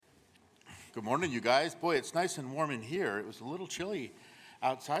Good morning, you guys. Boy, it's nice and warm in here. It was a little chilly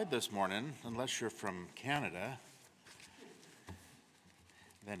outside this morning, unless you're from Canada.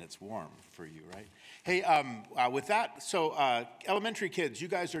 Then it's warm for you, right? Hey, with that, elementary kids, you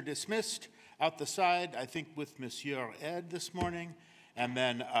guys are dismissed out the side, I think with Monsieur Ed this morning. And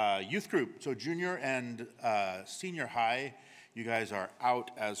then youth group, so junior and senior high, you guys are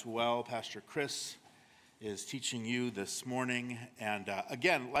out as well. Pastor Chris is teaching you this morning. And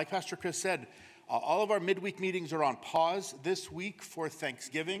again, like Pastor Chris said, all of our midweek meetings are on pause this week for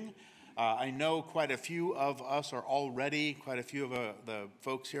Thanksgiving. I know quite a few of us are already, quite a few of the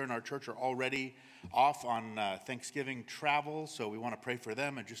folks here in our church are already off on Thanksgiving travel. So we want to pray for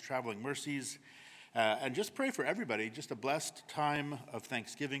them and just traveling mercies. And just pray for everybody, just a blessed time of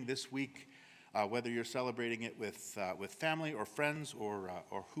Thanksgiving this week, whether you're celebrating it with family or friends or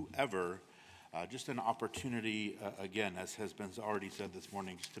whoever. Just an opportunity, again, as has been already said this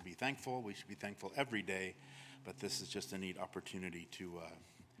morning, just to be thankful. We should be thankful every day, but this is just a neat opportunity to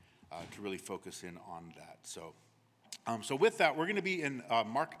really focus in on that. So with that, we're going to be in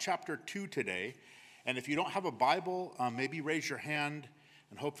Mark chapter 2 today. And if you don't have a Bible, maybe raise your hand,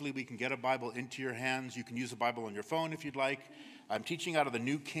 and hopefully we can get a Bible into your hands. You can use a Bible on your phone if you'd like. I'm teaching out of the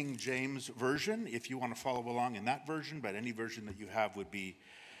New King James Version, if you want to follow along in that version, but any version that you have would be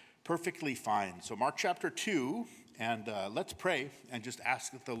perfectly fine. So Mark chapter 2, and let's pray and just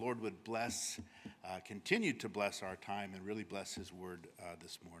ask that the Lord would continue to bless our time and really bless his word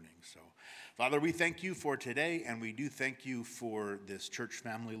this morning. So Father, we thank you for today, and we do thank you for this church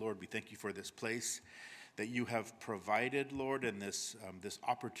family, Lord. We thank you for this place that you have provided, Lord, and this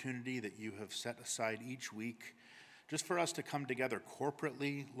opportunity that you have set aside each week just for us to come together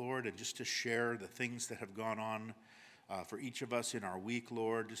corporately, Lord, and just to share the things that have gone on for each of us in our week,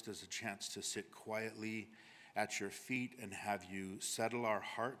 Lord, just as a chance to sit quietly at your feet and have you settle our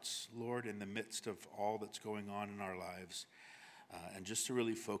hearts, Lord, in the midst of all that's going on in our lives, and just to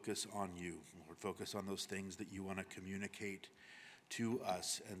really focus on you, Lord, focus on those things that you want to communicate to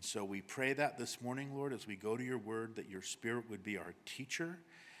us. And so we pray that this morning, Lord, as we go to your word, that your Spirit would be our teacher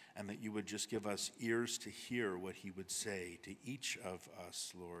and that you would just give us ears to hear what he would say to each of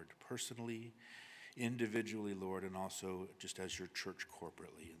us, Lord, personally, individually, Lord, and also just as your church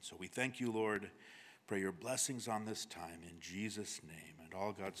corporately. And so we thank you, Lord. Pray your blessings on this time in Jesus' name. And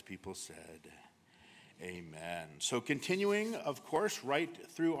all God's people said, amen. So continuing, of course, right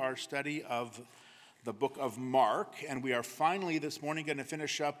through our study of the book of Mark, and we are finally this morning going to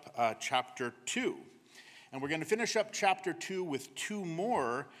finish up chapter 2. And we're going to finish up chapter 2 with two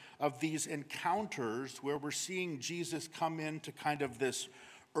more of these encounters where we're seeing Jesus come into kind of this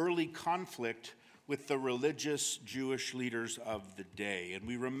early conflict with the religious Jewish leaders of the day. And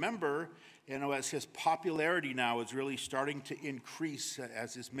we remember, as his popularity now is really starting to increase,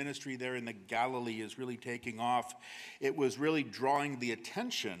 as his ministry there in the Galilee is really taking off, it was really drawing the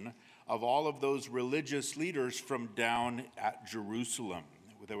attention of all of those religious leaders from down at Jerusalem.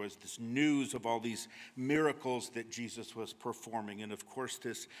 There was this news of all these miracles that Jesus was performing, and of course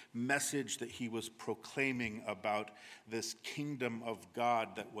this message that he was proclaiming about this kingdom of God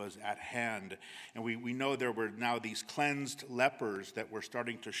that was at hand. And we know there were now these cleansed lepers that were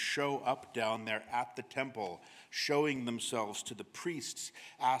starting to show up down there at the temple, showing themselves to the priests,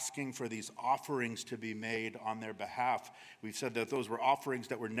 asking for these offerings to be made on their behalf. We've said that those were offerings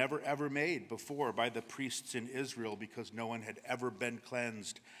that were never ever made before by the priests in Israel because no one had ever been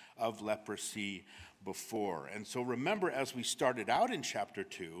cleansed of leprosy before. And so remember, as we started out in chapter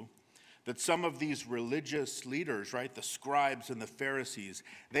 2, that some of these religious leaders, right, the scribes and the Pharisees,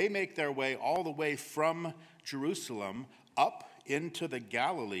 they make their way all the way from Jerusalem up into the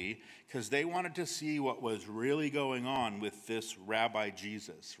Galilee because they wanted to see what was really going on with this Rabbi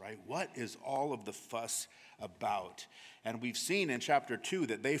Jesus, right? What is all of the fuss about? And we've seen in chapter 2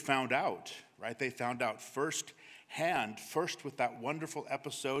 that they found out, right? They found out first with that wonderful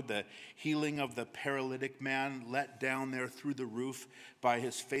episode, the healing of the paralytic man let down there through the roof by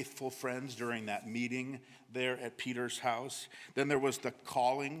his faithful friends during that meeting there at Peter's house. Then there was the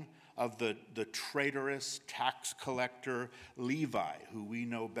calling of the traitorous tax collector Levi, who we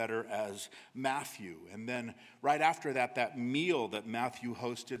know better as Matthew. And then right after that, that meal that Matthew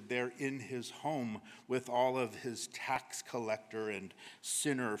hosted there in his home with all of his tax collector and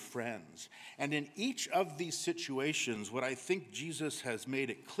sinner friends. And in each of these situations, what I think Jesus has made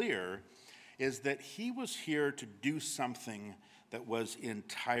it clear is that he was here to do something that was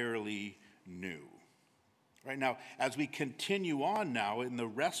entirely new. Right now, as we continue on now in the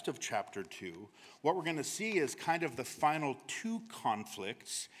rest of chapter 2, what we're going to see is kind of the final two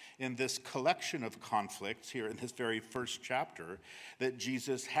conflicts in this collection of conflicts here in this very first chapter that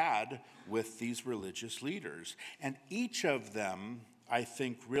Jesus had with these religious leaders. And each of them, I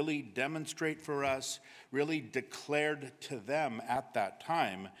think, really demonstrate for us, really declared to them at that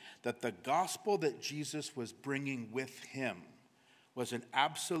time that the gospel that Jesus was bringing with him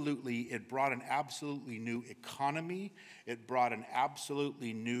it brought an absolutely new economy. It brought an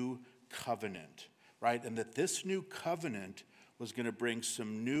absolutely new covenant, right? And that this new covenant was going to bring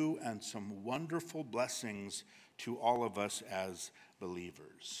some new and some wonderful blessings to all of us as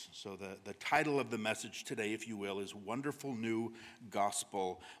believers. So the title of the message today, if you will, is Wonderful New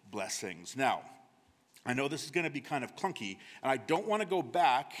Gospel Blessings. Now, I know this is going to be kind of clunky, and I don't want to go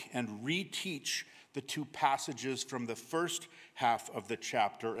back and reteach the two passages from the first half of the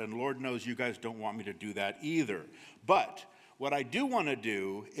chapter, and Lord knows you guys don't want me to do that either. But what I do want to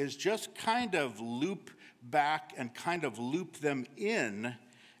do is just kind of loop back and kind of loop them in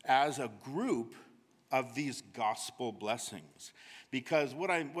as a group of these gospel blessings. Because what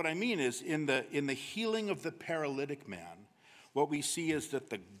I mean is in the healing of the paralytic man, what we see is that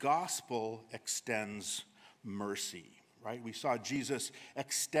the gospel extends mercy. Right? We saw Jesus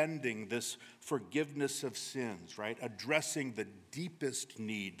extending this forgiveness of sins, right? Addressing the deepest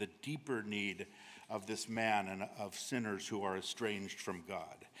need, the deeper need of this man and of sinners who are estranged from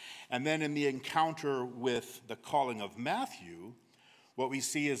God. And then in the encounter with the calling of Matthew, what we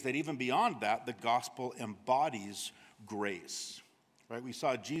see is that even beyond that, the gospel embodies grace. Right? We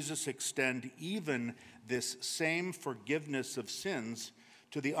saw Jesus extend even this same forgiveness of sins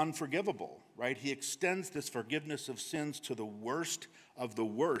to the unforgivable, right? He extends this forgiveness of sins to the worst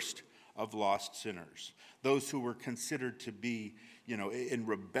of lost sinners, those who were considered to be, in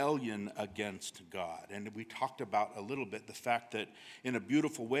rebellion against God. And we talked about a little bit the fact that in a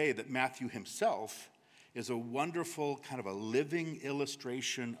beautiful way that Matthew himself is a wonderful kind of a living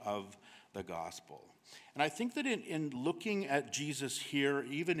illustration of the gospel. And I think that in looking at Jesus here,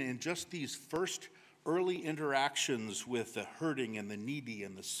 even in just these first early interactions with the hurting and the needy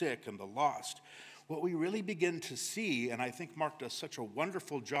and the sick and the lost, what we really begin to see, and I think Mark does such a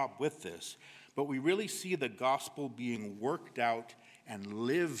wonderful job with this, but we really see the gospel being worked out and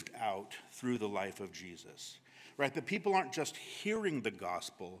lived out through the life of Jesus. Right? The people aren't just hearing the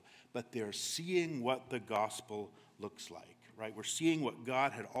gospel, but they're seeing what the gospel looks like. Right? We're seeing what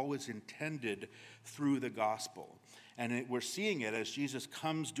God had always intended through the gospel. And we're seeing it as Jesus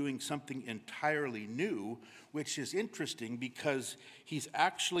comes doing something entirely new, which is interesting because he's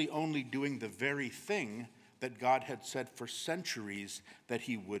actually only doing the very thing that God had said for centuries that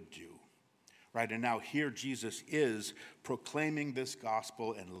he would do. Right? And now here Jesus is proclaiming this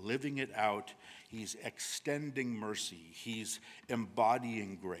gospel and living it out. He's extending mercy. He's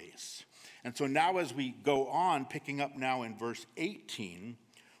embodying grace. And so now as we go on, picking up now in verse 18,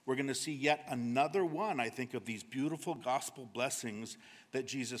 we're going to see yet another one, I think, of these beautiful gospel blessings that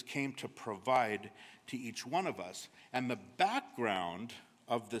Jesus came to provide to each one of us. And the background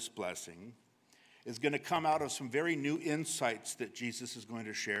of this blessing is going to come out of some very new insights that Jesus is going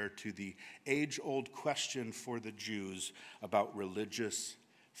to share to the age-old question for the Jews about religious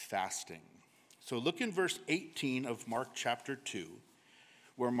fasting. So look in verse 18 of Mark chapter 2,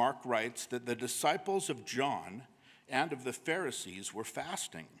 where Mark writes that the disciples of John and of the Pharisees were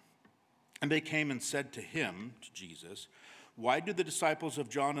fasting. And they came and said to him, to Jesus, "Why do the disciples of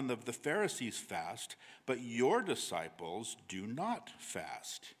John and of the Pharisees fast, but your disciples do not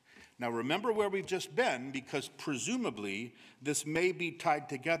fast?" Now remember where we've just been, because presumably this may be tied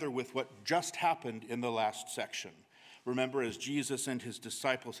together with what just happened in the last section. Remember, as Jesus and his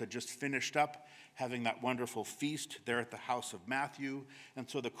disciples had just finished up having that wonderful feast there at the house of Matthew. And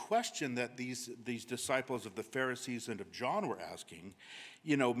so the question that these disciples of the Pharisees and of John were asking,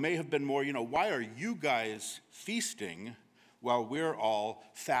 may have been more, why are you guys feasting while we're all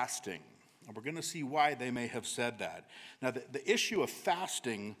fasting? And we're going to see why they may have said that. Now, the issue of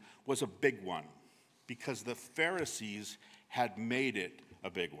fasting was a big one because the Pharisees had made it a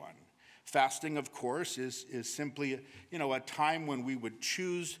big one. Fasting, of course, is simply, a time when we would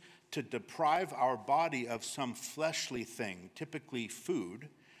choose to deprive our body of some fleshly thing, typically food,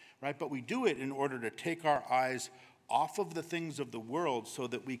 right? But we do it in order to take our eyes off of the things of the world so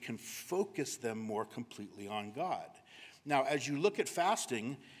that we can focus them more completely on God. Now, as you look at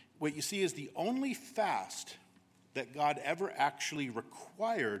fasting, what you see is the only fast that God ever actually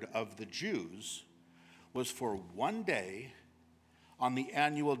required of the Jews was for one day on the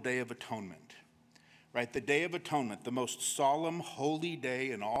annual Day of Atonement. right? The Day of Atonement, the most solemn, holy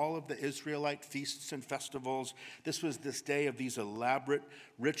day in all of the Israelite feasts and festivals. This was this day of these elaborate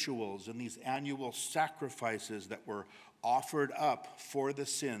rituals and these annual sacrifices that were offered up for the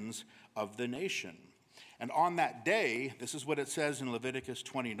sins of the nation. And on that day, this is what it says in Leviticus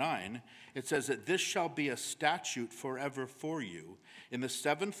 29, it says that this shall be a statute forever for you. In the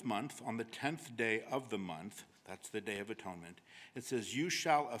 7th month, on the 10th day of the month, that's the Day of Atonement, it says, you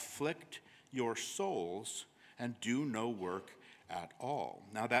shall afflict your souls and do no work at all.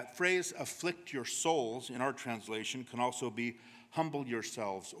 Now that phrase, afflict your souls, in our translation, can also be humble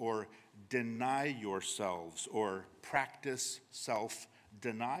yourselves or deny yourselves or practice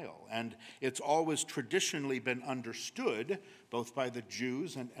self-denial. And it's always traditionally been understood, both by the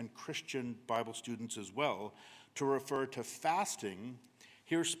Jews and Christian Bible students as well, to refer to fasting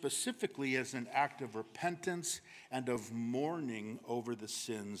here specifically as an act of repentance and of mourning over the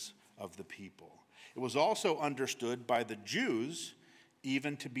sins of the people. It was also understood by the Jews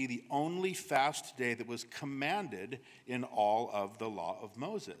even to be the only fast day that was commanded in all of the law of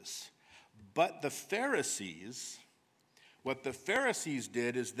Moses. But the Pharisees, what the Pharisees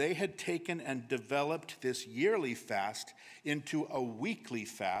did is they had taken and developed this yearly fast into a weekly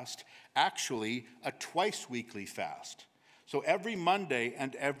fast, actually a twice-weekly fast. So every Monday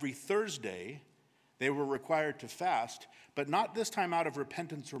and every Thursday, they were required to fast, but not this time out of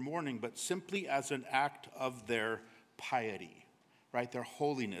repentance or mourning, but simply as an act of their piety, right? Their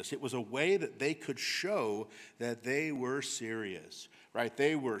holiness. It was a way that they could show that they were serious, right?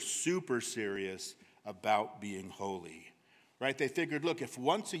 They were super serious about being holy, right? They figured, look, if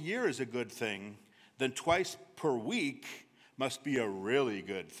once a year is a good thing, then twice per week must be a really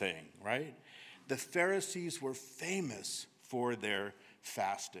good thing, right? The Pharisees were famous for their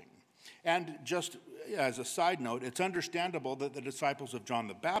fasting. And just as a side note, it's understandable that the disciples of John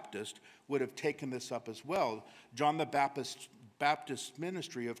the Baptist would have taken this up as well. John the Baptist's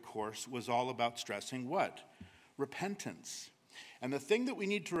ministry, of course, was all about stressing what? Repentance. And the thing that we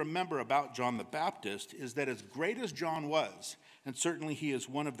need to remember about John the Baptist is that as great as John was, and certainly he is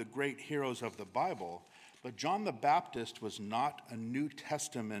one of the great heroes of the Bible, but John the Baptist was not a New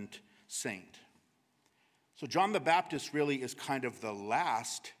Testament saint. So John the Baptist really is kind of the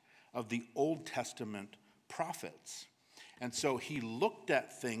last of the Old Testament prophets. And so he looked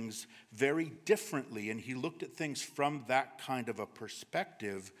at things very differently, and he looked at things from that kind of a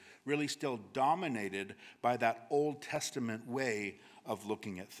perspective, really still dominated by that Old Testament way of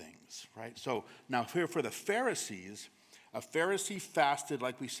looking at things, right? So now here for the Pharisees, a Pharisee fasted,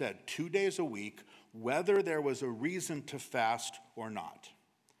 like we said, 2 days a week, whether there was a reason to fast or not.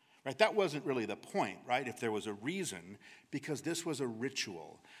 Right? That wasn't really the point, right? If there was a reason, because this was a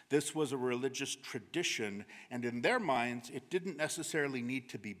ritual. This was a religious tradition, and in their minds, it didn't necessarily need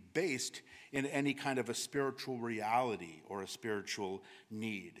to be based in any kind of a spiritual reality or a spiritual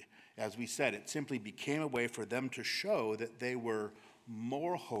need. As we said, it simply became a way for them to show that they were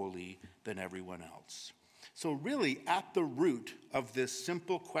more holy than everyone else. So really, at the root of this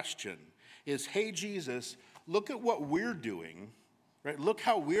simple question is, hey, Jesus, look at what we're doing. Right? Look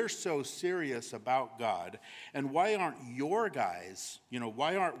how we're so serious about God, and why aren't your guys,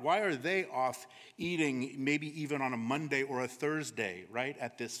 why are they off eating maybe even on a Monday or a Thursday, right,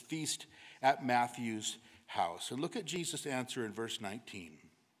 at this feast at Matthew's house? And look at Jesus' answer in verse 19.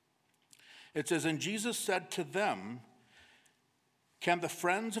 It says, and Jesus said to them, can the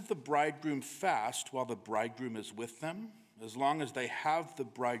friends of the bridegroom fast while the bridegroom is with them? As long as they have the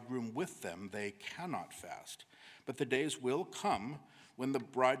bridegroom with them, they cannot fast. But the days will come when the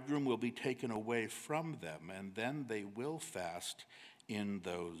bridegroom will be taken away from them, and then they will fast in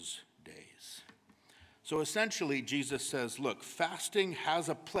those days. So essentially, Jesus says, look, fasting has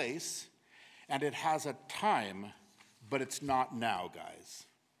a place, and it has a time, but it's not now, guys.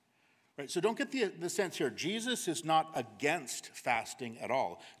 Right? So don't get the sense here, Jesus is not against fasting at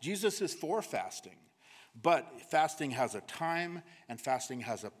all. Jesus is for fasting. But fasting has a time, and fasting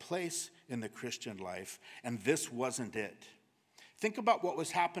has a place in the Christian life, and this wasn't it. Think about what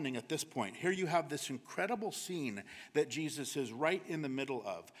was happening at this point. Here you have this incredible scene that Jesus is right in the middle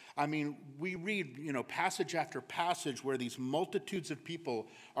of. I mean, we read, passage after passage where these multitudes of people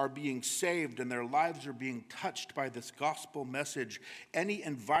are being saved and their lives are being touched by this gospel message. Any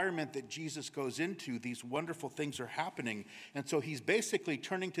environment that Jesus goes into, these wonderful things are happening. And so he's basically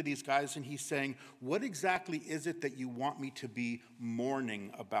turning to these guys and he's saying, what exactly is it that you want me to be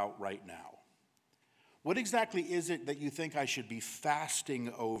mourning about right now? What exactly is it that you think I should be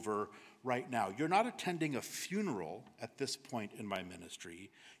fasting over right now? You're not attending a funeral at this point in my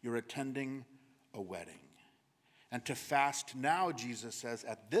ministry. You're attending a wedding. And to fast now, Jesus says,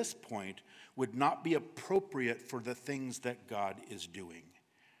 at this point, would not be appropriate for the things that God is doing.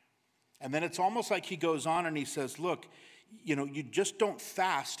 And then it's almost like he goes on and he says, look, you just don't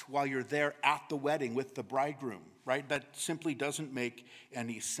fast while you're there at the wedding with the bridegroom, right? That simply doesn't make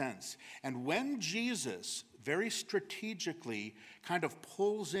any sense. And when Jesus very strategically kind of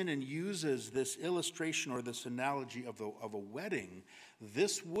pulls in and uses this illustration or this analogy of a wedding,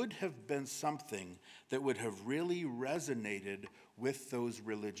 this would have been something that would have really resonated with those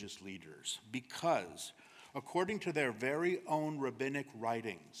religious leaders, because according to their very own rabbinic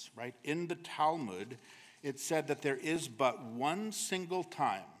writings, right, in the Talmud, it said that there is but one single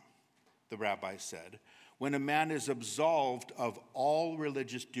time, the rabbi said, when a man is absolved of all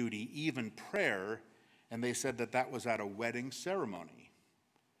religious duty, even prayer, and they said that that was at a wedding ceremony.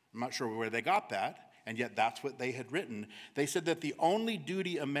 I'm not sure where they got that, and yet that's what they had written. They said that the only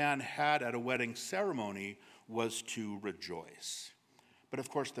duty a man had at a wedding ceremony was to rejoice. But of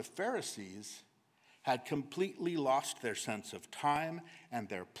course, the Pharisees had completely lost their sense of time and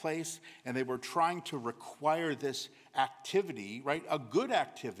their place, and they were trying to require this activity, right, a good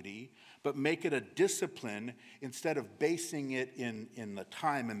activity, but make it a discipline instead of basing it in the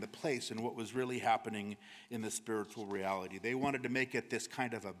time and the place and what was really happening in the spiritual reality. They wanted to make it this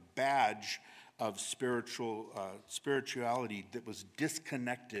kind of a badge of spirituality that was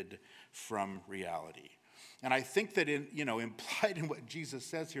disconnected from reality. And I think that implied in what Jesus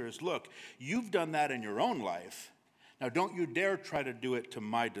says here is, look, you've done that in your own life. Now don't you dare try to do it to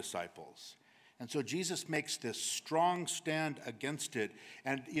my disciples. And so Jesus makes this strong stand against it.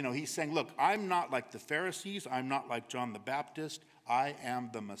 And, he's saying, look, I'm not like the Pharisees. I'm not like John the Baptist. I am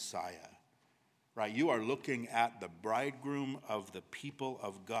the Messiah. Right? You are looking at the bridegroom of the people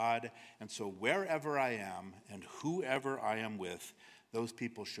of God. And so wherever I am and whoever I am with, those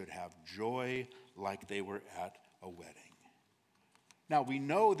people should have joy like they were at a wedding. Now, we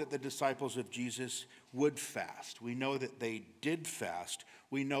know that the disciples of Jesus would fast. We know that they did fast.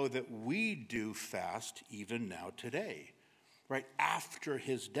 We know that we do fast even now today, right? After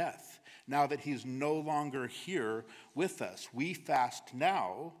his death, now that he's no longer here with us, we fast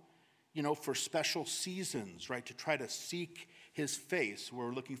now, for special seasons, right? To try to seek his face.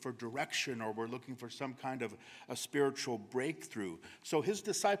 We're looking for direction, or we're looking for some kind of a spiritual breakthrough. So his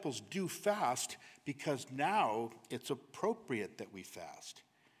disciples do fast because now it's appropriate that we fast,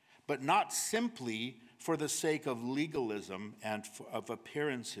 but not simply for the sake of legalism and of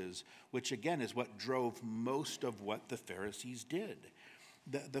appearances, which again is what drove most of what the Pharisees did.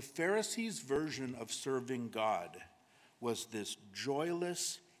 The Pharisees' version of serving God was this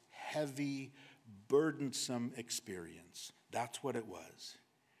joyless, heavy, burdensome experience. That's what it was.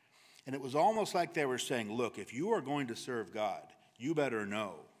 And it was almost like they were saying, look, if you are going to serve God, you better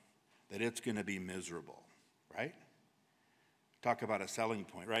know that it's going to be miserable, right? Talk about a selling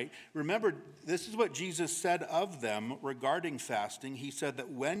point, right? Remember, this is what Jesus said of them regarding fasting. He said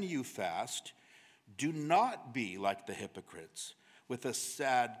that when you fast, do not be like the hypocrites with a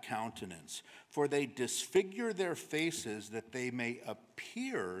sad countenance, for they disfigure their faces that they may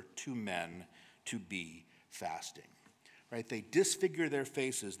appear to men to be fasting. Right? They disfigure their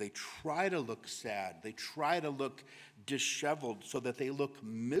faces. They try to look sad. They try to look disheveled so that they look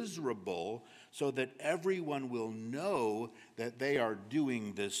miserable, so that everyone will know that they are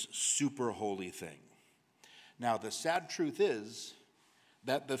doing this super holy thing. Now, the sad truth is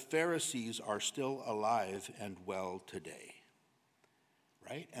that the Pharisees are still alive and well today.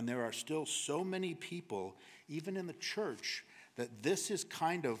 Right? And there are still so many people, even in the church, that this is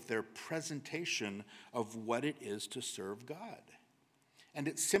kind of their presentation of what it is to serve God. And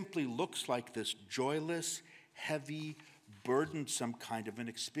it simply looks like this joyless, heavy, burdensome kind of an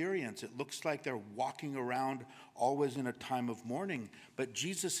experience. It looks like they're walking around always in a time of mourning. But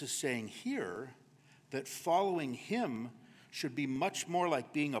Jesus is saying here that following him should be much more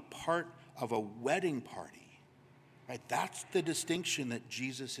like being a part of a wedding party. Right? That's the distinction that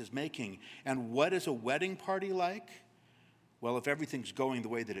Jesus is making. And what is a wedding party like? Well, if everything's going the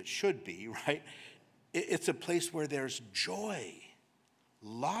way that it should be, right? It's a place where there's joy,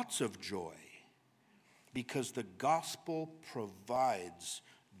 lots of joy, because the gospel provides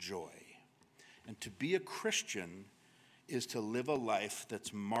joy. And to be a Christian is to live a life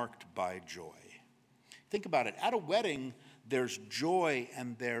that's marked by joy. Think about it. At a wedding, there's joy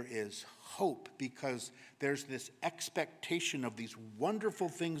and there is hope, because there's this expectation of these wonderful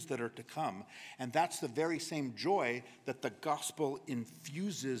things that are to come. And that's the very same joy that the gospel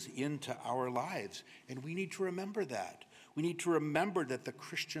infuses into our lives. And we need to remember that. We need to remember that the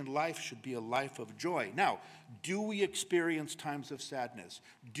Christian life should be a life of joy. Now, do we experience times of sadness?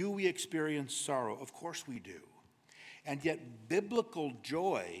 Do we experience sorrow? Of course we do. And yet biblical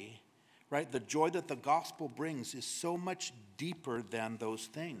joy, right, the joy that the gospel brings is so much deeper than those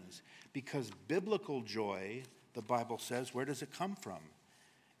things. Because biblical joy, the Bible says, where does it come from?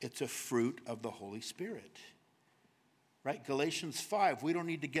 It's a fruit of the Holy Spirit. Right? Galatians 5, we don't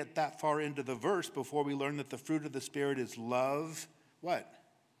need to get that far into the verse before we learn that the fruit of the Spirit is love, what?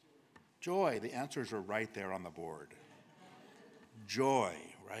 Joy. The answers are right there on the board. Joy,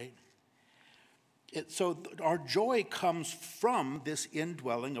 right? So our joy comes from this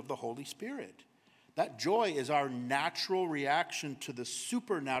indwelling of the Holy Spirit. That joy is our natural reaction to the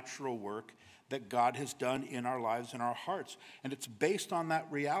supernatural work that God has done in our lives and our hearts. And it's based on that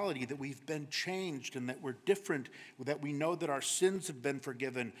reality that we've been changed and that we're different, that we know that our sins have been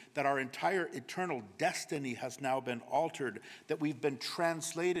forgiven, that our entire eternal destiny has now been altered, that we've been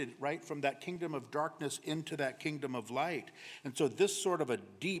translated right from that kingdom of darkness into that kingdom of light. And so this sort of a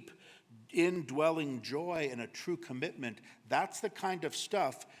deep indwelling joy and a true commitment, that's the kind of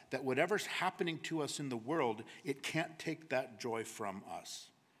stuff that whatever's happening to us in the world, it can't take that joy from us.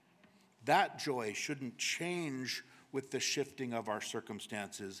 That joy shouldn't change with the shifting of our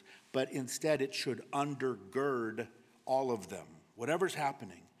circumstances, but instead it should undergird all of them, whatever's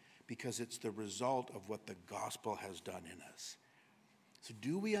happening, because it's the result of what the gospel has done in us. So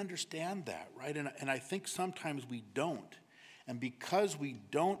do we understand that, right? And I think sometimes we don't. And because we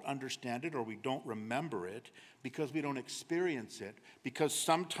don't understand it or we don't remember it, because we don't experience it, because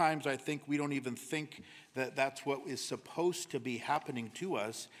sometimes I think we don't even think that that's what is supposed to be happening to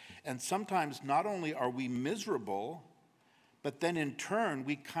us, and sometimes not only are we miserable, but then in turn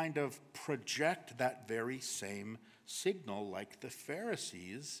we kind of project that very same signal like the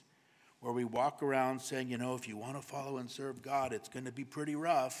Pharisees, where we walk around saying, you know, if you want to follow and serve God, it's going to be pretty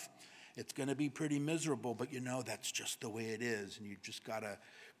rough. It's going to be pretty miserable, but you know, that's just the way it is. And you just got to,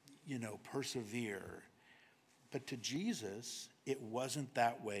 persevere. But to Jesus, it wasn't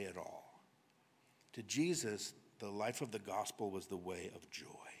that way at all. To Jesus, the life of the gospel was the way of joy.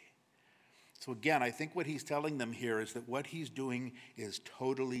 So again, I think what he's telling them here is that what he's doing is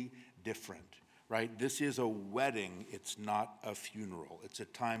totally different, right? This is a wedding. It's not a funeral. It's a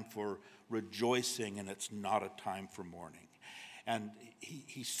time for rejoicing, and it's not a time for mourning. And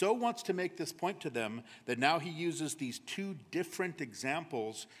he so wants to make this point to them that now he uses these two different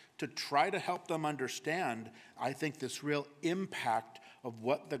examples to try to help them understand, I think, this real impact of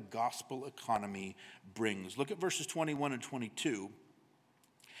what the gospel economy brings. Look at verses 21 and 22.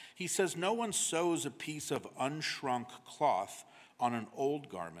 He says, "No one sews a piece of unshrunk cloth on an old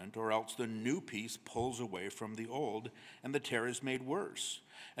garment, or else the new piece pulls away from the old, and the tear is made worse.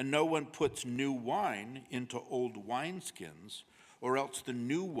 And no one puts new wine into old wineskins, or else the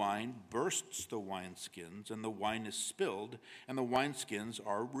new wine bursts the wineskins, and the wine is spilled, and the wineskins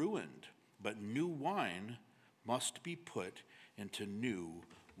are ruined. But new wine must be put into new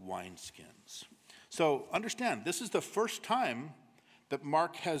wineskins." So understand, this is the first time that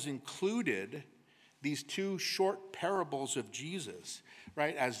Mark has included these two short parables of Jesus,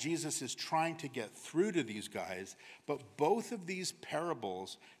 right, as Jesus is trying to get through to these guys. But both of these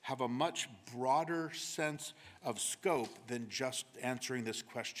parables have a much broader sense of scope than just answering this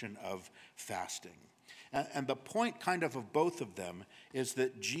question of fasting. And the point kind of both of them is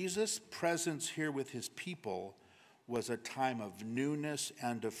that Jesus' presence here with his people was a time of newness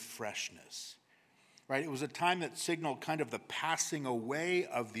and of freshness. Right? It was a time that signaled kind of the passing away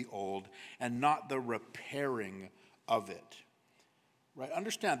of the old and not the repairing of it. Right?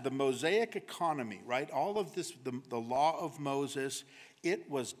 Understand, the Mosaic economy, right? All of this, the law of Moses, it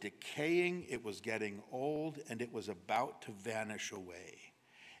was decaying, it was getting old, and it was about to vanish away.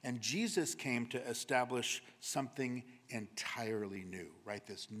 And Jesus came to establish something entirely new, right?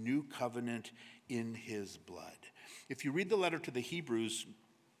 This new covenant in his blood. If you read the letter to the Hebrews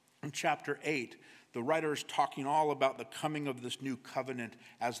in chapter 8, the writer is talking all about the coming of this new covenant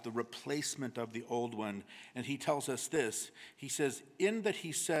as the replacement of the old one. And he tells us this. He says, in that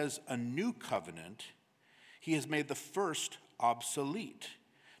he says a new covenant, he has made the first obsolete.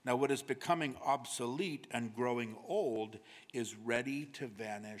 Now what is becoming obsolete and growing old is ready to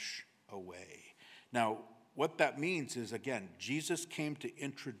vanish away. Now what that means is, again, Jesus came to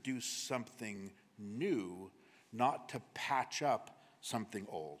introduce something new, not to patch up something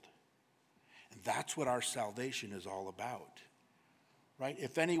old. And that's what our salvation is all about, right?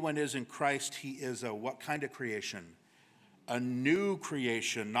 If anyone is in Christ, he is a what kind of creation? A new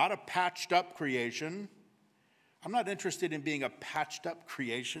creation, not a patched up creation. I'm not interested in being a patched up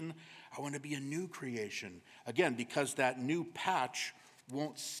creation. I want to be a new creation. Again, because that new patch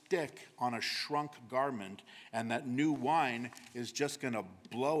won't stick on a shrunk garment, and that new wine is just going to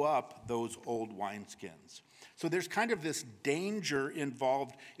blow up those old wineskins. So there's kind of this danger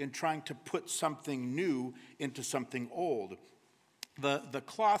involved in trying to put something new into something old. The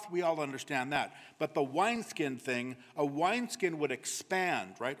cloth, we all understand that. But the wineskin thing, a wineskin would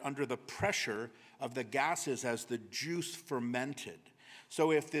expand, right, under the pressure of the gases as the juice fermented.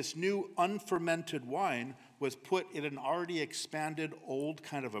 So if this new unfermented wine was put in an already expanded, old,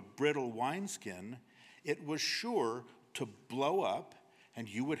 kind of a brittle wineskin, it was sure to blow up, and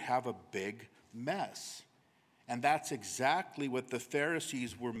you would have a big mess. And that's exactly what the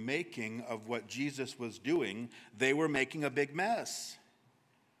Pharisees were making of what Jesus was doing. They were making a big mess.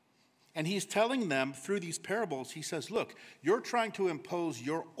 And he's telling them through these parables, he says, look, you're trying to impose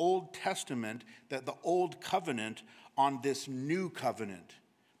your Old Testament, the Old Covenant, on this new covenant,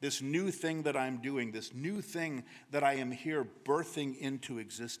 this new thing that I'm doing, this new thing that I am here birthing into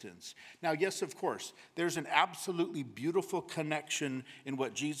existence. Now, yes, of course, there's an absolutely beautiful connection in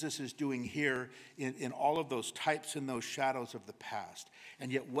what Jesus is doing here in all of those types and those shadows of the past.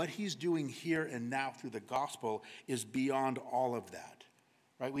 And yet what he's doing here and now through the gospel is beyond all of that.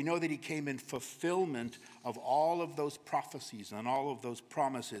 Right? We know that he came in fulfillment of all of those prophecies and all of those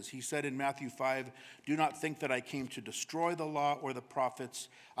promises. He said in Matthew 5, "Do not think that I came to destroy the law or the prophets.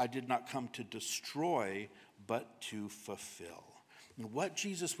 I did not come to destroy, but to fulfill." And what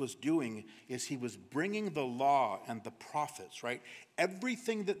Jesus was doing is he was bringing the law and the prophets, right?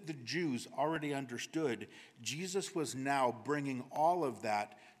 Everything that the Jews already understood, Jesus was now bringing all of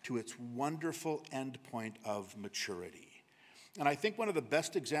that to its wonderful endpoint of maturity. And I think one of the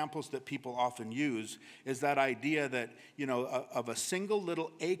best examples that people often use is that idea that, of a single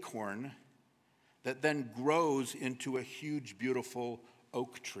little acorn that then grows into a huge, beautiful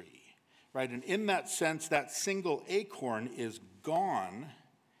oak tree, right? And in that sense, that single acorn is gone,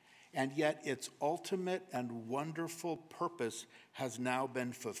 and yet its ultimate and wonderful purpose has now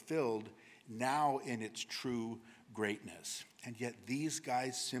been fulfilled, now in its true greatness. And yet these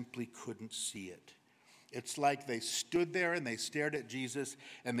guys simply couldn't see it. It's like they stood there and they stared at Jesus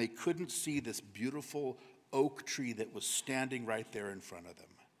and they couldn't see this beautiful oak tree that was standing right there in front of them.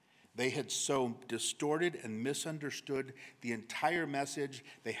 They had so distorted and misunderstood the entire message.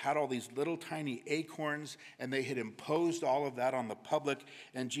 They had all these little tiny acorns and they had imposed all of that on the public.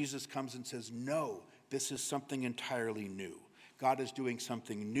 And Jesus comes and says, no, this is something entirely new. God is doing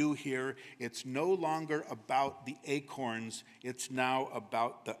something new here. It's no longer about the acorns. It's now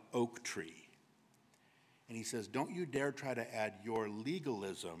about the oak tree. And he says, don't you dare try to add your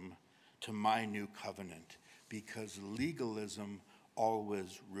legalism to my new covenant, because legalism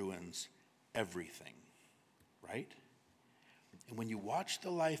always ruins everything, right? And when you watch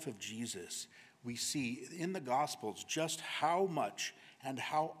the life of Jesus, we see in the Gospels just how much and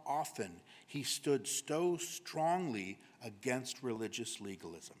how often he stood so strongly against religious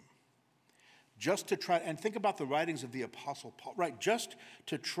legalism. Just to try, and think about the writings of the Apostle Paul, right? Just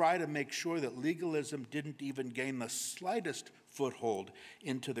to try to make sure that legalism didn't even gain the slightest foothold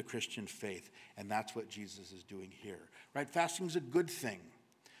into the Christian faith. And that's what Jesus is doing here, right? Fasting is a good thing,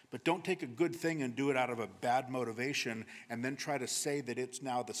 but don't take a good thing and do it out of a bad motivation and then try to say that it's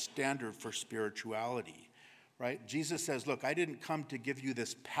now the standard for spirituality, right? Jesus says, look, I didn't come to give you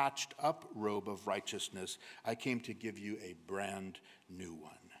this patched up robe of righteousness. I came to give you a brand new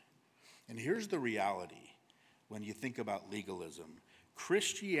one. And here's the reality when you think about legalism.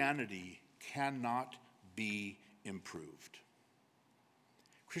 Christianity cannot be improved.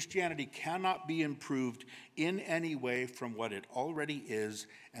 Christianity cannot be improved in any way from what it already is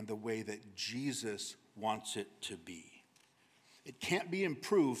and the way that Jesus wants it to be. It can't be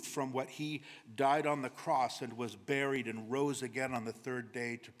improved from what he died on the cross and was buried and rose again on the third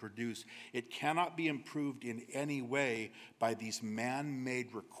day to produce. It cannot be improved in any way by these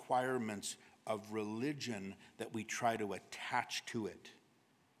man-made requirements of religion that we try to attach to it.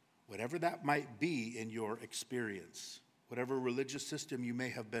 Whatever that might be in your experience, whatever religious system you may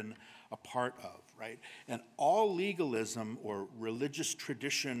have been a part of, right? And all legalism or religious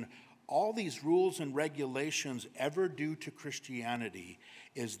tradition, all these rules and regulations ever do to Christianity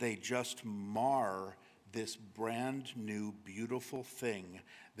is they just mar this brand new, beautiful thing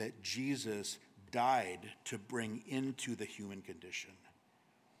that Jesus died to bring into the human condition.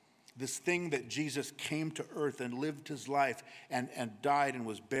 This thing that Jesus came to earth and lived his life and died and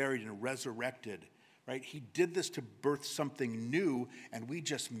was buried and resurrected, right? He did this to birth something new, and we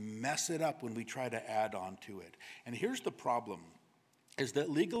just mess it up when we try to add on to it. And here's the problem. Is that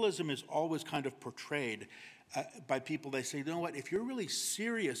legalism is always kind of portrayed by people. They say, you know what, if you're really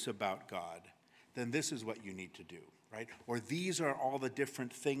serious about God, then this is what you need to do. right? Or these are all the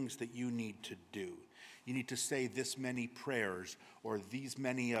different things that you need to do. You need to say this many prayers or these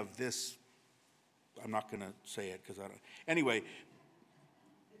many of this. I'm not going to say it because I don't. Anyway,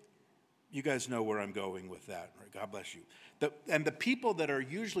 you guys know where I'm going with that, right? God bless you. And the people that are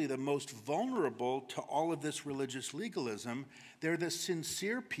usually the most vulnerable to all of this religious legalism, they're the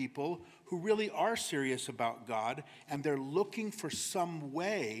sincere people who really are serious about God, and they're looking for some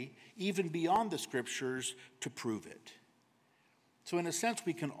way, even beyond the scriptures, to prove it. So in a sense,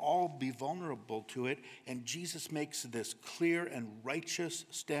 we can all be vulnerable to it, and Jesus makes this clear and righteous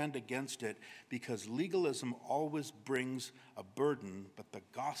stand against it, because legalism always brings a burden, but the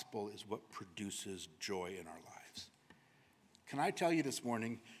gospel is what produces joy in our lives. Can I tell you this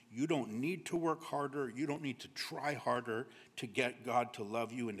morning, you don't need to work harder, you don't need to try harder to get God to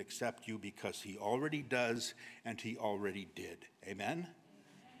love you and accept you, because he already does and he already did. Amen?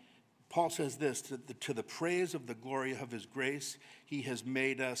 Paul says this, to the praise of the glory of his grace, he has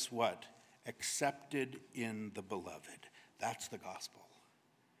made us what? Accepted in the beloved. That's the gospel.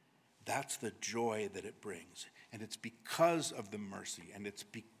 That's the joy that it brings. And it's because of the mercy, and it's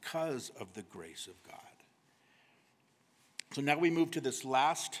because of the grace of God. So now we move to this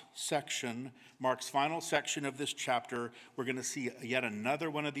last section, Mark's final section of this chapter. We're going to see yet another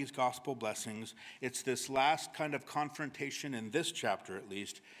one of these gospel blessings. It's this last kind of confrontation in this chapter, at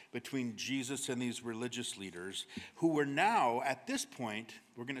least, between Jesus and these religious leaders who were now, at this point,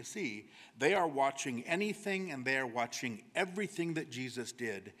 we're going to see, they are watching anything and they are watching everything that Jesus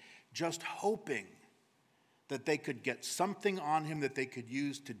did, just hoping that they could get something on him that they could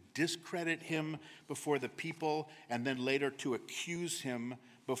use to discredit him before the people and then later to accuse him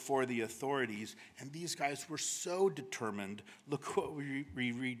before the authorities. And these guys were so determined. Look what we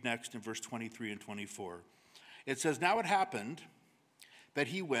read next in verse 23 and 24. It says, "Now it happened that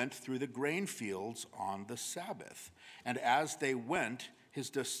he went through the grain fields on the Sabbath. And as they went, his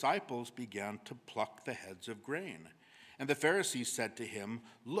disciples began to pluck the heads of grain. And the Pharisees said to him,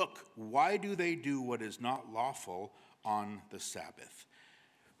 'Look, why do they do what is not lawful on the Sabbath?'"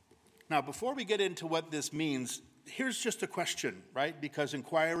 Now, before we get into what this means, here's just a question, right? Because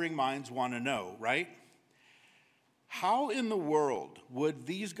inquiring minds want to know, right? How in the world would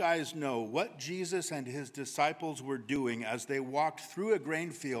these guys know what Jesus and his disciples were doing as they walked through a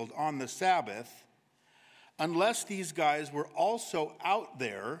grain field on the Sabbath, unless these guys were also out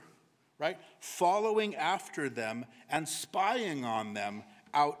there, right, following after them and spying on them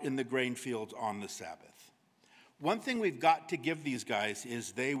out in the grain fields on the Sabbath? One thing we've got to give these guys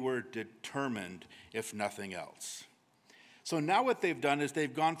is they were determined, if nothing else. So now what they've done is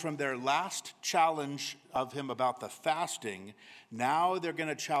they've gone from their last challenge of him about the fasting, now they're going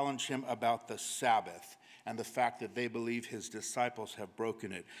to challenge him about the Sabbath and the fact that they believe his disciples have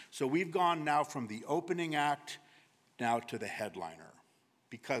broken it. So we've gone now from the opening act now to the headliner.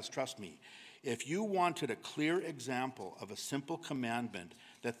 Because, trust me, if you wanted a clear example of a simple commandment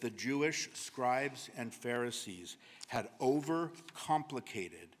that the Jewish scribes and Pharisees had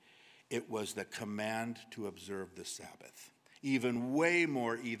overcomplicated, it was the command to observe the Sabbath. Even way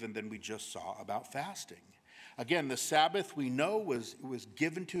more even than we just saw about fasting. Again, the Sabbath we know was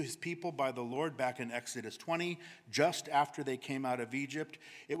given to his people by the Lord back in Exodus 20, just after they came out of Egypt.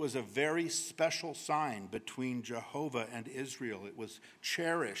 It was a very special sign between Jehovah and Israel. It was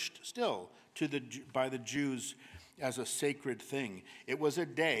cherished still by the Jews as a sacred thing. It was a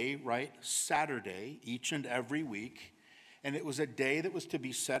day, right, Saturday, each and every week, and it was a day that was to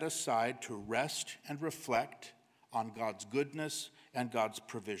be set aside to rest and reflect on God's goodness and God's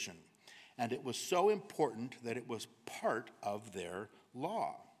provision. And it was so important that it was part of their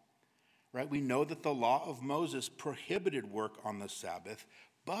law, right? We know that the law of Moses prohibited work on the Sabbath,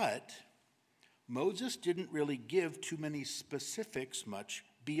 but Moses didn't really give too many specifics much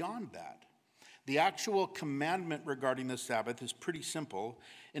beyond that. The actual commandment regarding the Sabbath is pretty simple.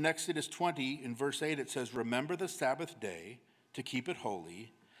 In Exodus 20, in verse 8, it says, "Remember the Sabbath day to keep it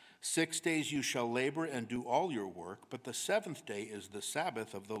holy. 6 days you shall labor and do all your work, but the seventh day is the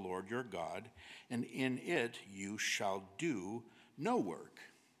Sabbath of the Lord your God, and in it you shall do no work."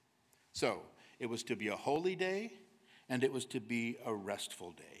 So it was to be a holy day, and it was to be a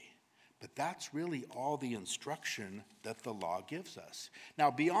restful day. But that's really all the instruction that the law gives us.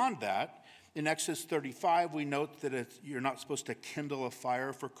 Now, beyond that, in Exodus 35, we note that you're not supposed to kindle a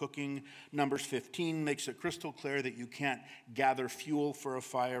fire for cooking. Numbers 15 makes it crystal clear that you can't gather fuel for a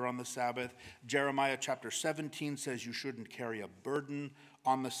fire on the Sabbath. Jeremiah chapter 17 says you shouldn't carry a burden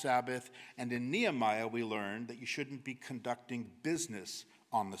on the Sabbath. And in Nehemiah, we learn that you shouldn't be conducting business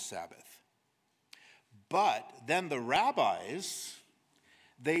on the Sabbath. But then the rabbis,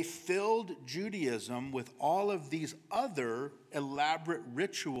 they filled Judaism with all of these other elaborate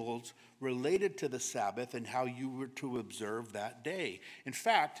rituals related to the Sabbath and how you were to observe that day. In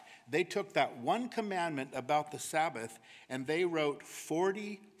fact, they took that one commandment about the Sabbath and they wrote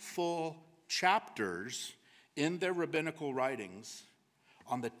 40 full chapters in their rabbinical writings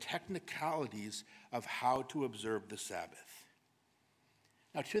on the technicalities of how to observe the Sabbath.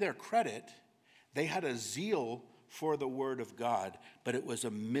 Now, to their credit, they had a zeal for the Word of God, but it was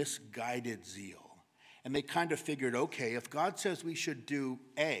a misguided zeal. And they kind of figured, okay, if God says we should do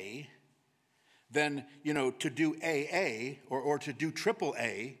A, then, to do AA or to do triple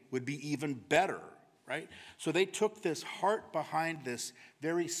A would be even better, right? So they took this heart behind this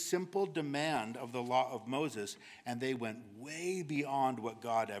very simple demand of the law of Moses, and they went way beyond what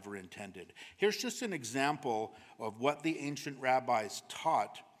God ever intended. Here's just an example of what the ancient rabbis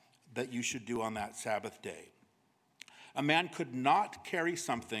taught that you should do on that Sabbath day. A man could not carry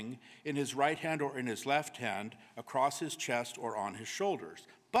something in his right hand or in his left hand across his chest or on his shoulders.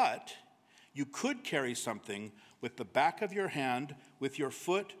 But you could carry something with the back of your hand, with your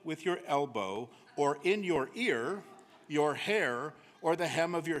foot, with your elbow, or in your ear, your hair, or the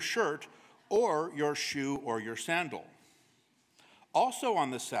hem of your shirt, or your shoe or your sandal. Also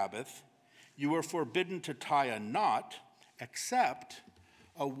on the Sabbath, you were forbidden to tie a knot, except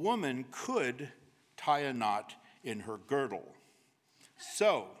a woman could tie a knot in her girdle.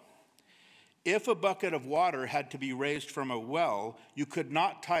 So, if a bucket of water had to be raised from a well, you could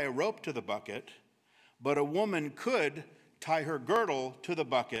not tie a rope to the bucket, but a woman could tie her girdle to the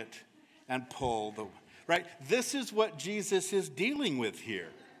bucket and pull the, right? This is what Jesus is dealing with here,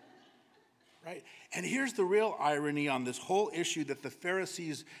 right? And here's the real irony on this whole issue that the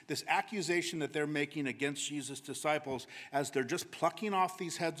Pharisees, this accusation that they're making against Jesus' disciples as they're just plucking off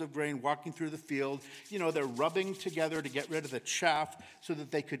these heads of grain, walking through the field, they're rubbing together to get rid of the chaff so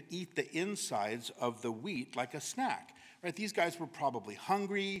that they could eat the insides of the wheat like a snack, right? These guys were probably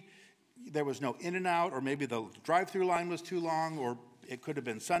hungry. There was no In-N-Out, or maybe the drive-through line was too long, or it could have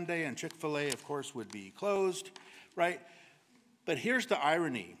been Sunday and Chick-fil-A, of course, would be closed, right? But here's the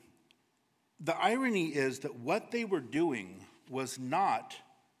irony. The irony is that what they were doing was not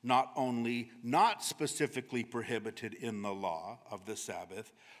only not specifically prohibited in the law of the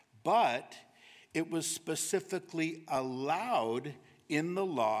Sabbath, but it was specifically allowed in the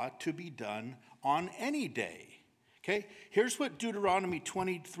law to be done on any day. Okay? Here's what Deuteronomy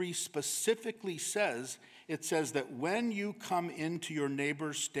 23 specifically says. It says that when you come into your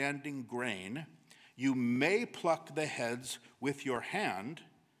neighbor's standing grain, you may pluck the heads with your hand,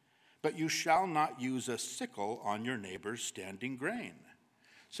 but you shall not use a sickle on your neighbor's standing grain.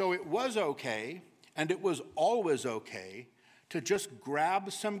 So it was okay, and it was always okay, to just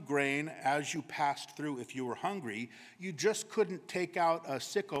grab some grain as you passed through if you were hungry. You just couldn't take out a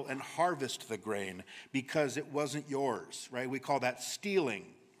sickle and harvest the grain because it wasn't yours, right? We call that stealing,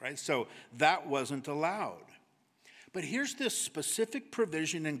 right? So that wasn't allowed. But here's this specific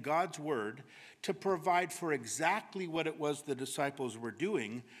provision in God's word to provide for exactly what it was the disciples were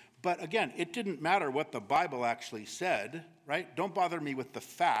doing. But again, it didn't matter what the Bible actually said, right? Don't bother me with the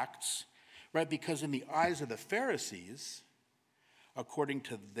facts, right? Because in the eyes of the Pharisees, according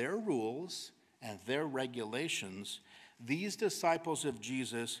to their rules and their regulations, these disciples of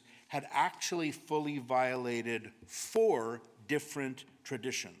Jesus had actually fully violated 4 different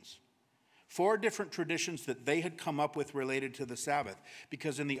traditions. 4 different traditions that they had come up with related to the Sabbath.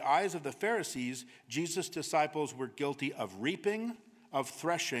 Because in the eyes of the Pharisees, Jesus' disciples were guilty of reaping, of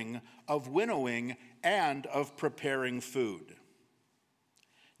threshing, of winnowing, and of preparing food.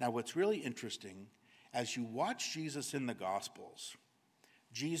 Now, what's really interesting, as you watch Jesus in the Gospels,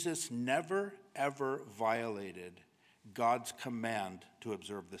 Jesus never, ever violated God's command to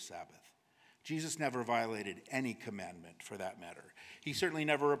observe the Sabbath. Jesus never violated any commandment, for that matter. He certainly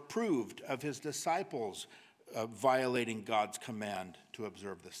never approved of his disciples violating God's command to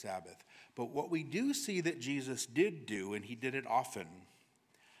observe the Sabbath. But what we do see that Jesus did do, and he did it often,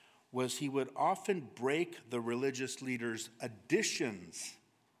 was he would often break the religious leaders' additions,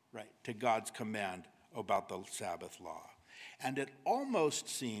 right, to God's command about the Sabbath law. And it almost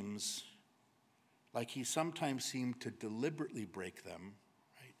seems like he sometimes seemed to deliberately break them,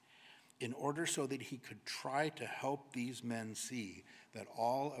 right, in order so that he could try to help these men see that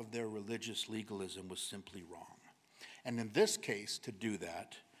all of their religious legalism was simply wrong. And in this case, to do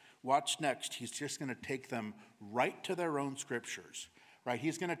that, watch next, he's just going to take them right to their own scriptures, right?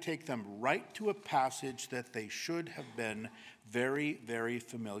 He's going to take them right to a passage that they should have been very, very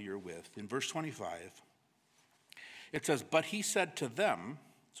familiar with. In verse 25, it says, "But he said to them,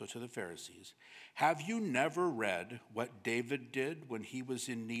 so to the Pharisees, have you never read what David did when he was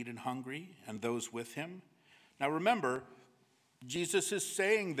in need and hungry, and those with him? Now remember, Jesus is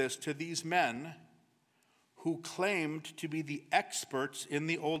saying this to these men who claimed to be the experts in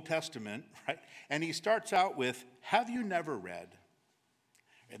the Old Testament, right? And he starts out with, have you never read?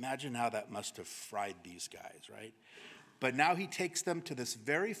 Imagine how that must have fried these guys, right? But now he takes them to this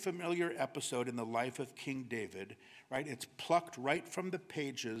very familiar episode in the life of King David, right? It's plucked right from the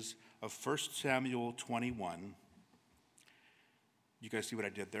pages of 1 Samuel 21. You guys see what I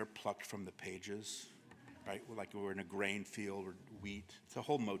did there? Plucked from the pages, right? Like we're in a grain field or wheat. It's a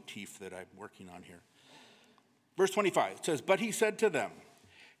whole motif that I'm working on here. Verse 25, it says, but he said to them,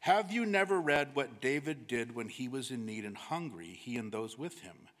 have you never read what David did when he was in need and hungry, he and those with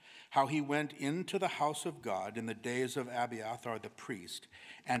him? How he went into the house of God in the days of Abiathar the priest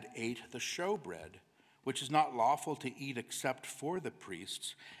and ate the showbread, which is not lawful to eat except for the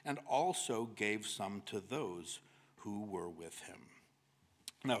priests, and also gave some to those who were with him.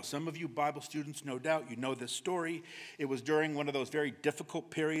 Now, some of you Bible students, no doubt, you know this story. It was during one of those very difficult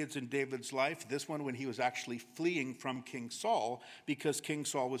periods in David's life, this one when he was actually fleeing from King Saul because King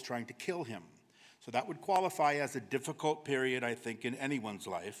Saul was trying to kill him. So that would qualify as a difficult period, I think, in anyone's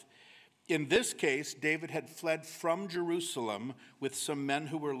life. In this case, David had fled from Jerusalem with some men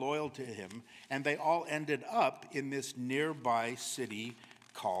who were loyal to him, and they all ended up in this nearby city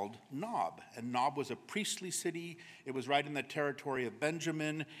called Nob. And Nob was a priestly city. It was right in the territory of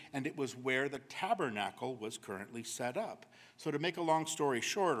Benjamin, and it was where the tabernacle was currently set up. So to make a long story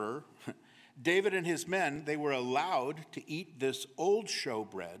shorter, David and his men, they were allowed to eat this old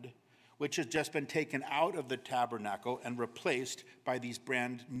showbread, which has just been taken out of the tabernacle and replaced by these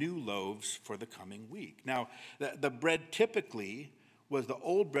brand new loaves for the coming week. Now, the bread typically was, the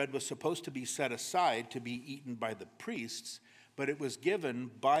old bread was supposed to be set aside to be eaten by the priests, but it was given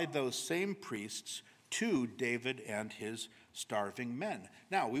by those same priests to David and his starving men.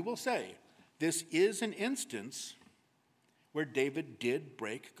 Now, we will say, this is an instance where David did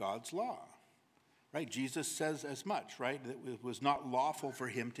break God's law. Right? Jesus says as much, right? That it was not lawful for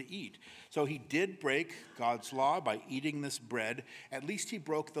him to eat. So he did break God's law by eating this bread. At least he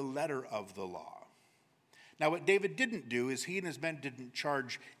broke the letter of the law. Now, what David didn't do is he and his men didn't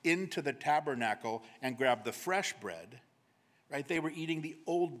charge into the tabernacle and grab the fresh bread, right? They were eating the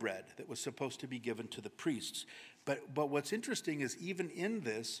old bread that was supposed to be given to the priests. But what's interesting is even in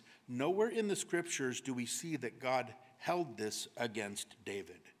this, nowhere in the scriptures do we see that God held this against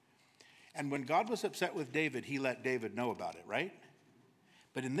David. And when God was upset with David, he let David know about it, right?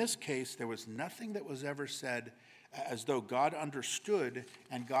 But in this case, there was nothing that was ever said as though God understood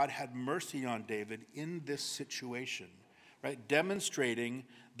and God had mercy on David in this situation, right? Demonstrating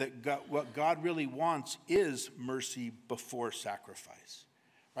that what God really wants is mercy before sacrifice,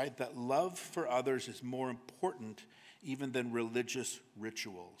 right? That love for others is more important even than religious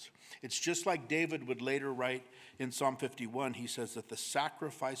rituals. It's just like David would later write in Psalm 51. He says that the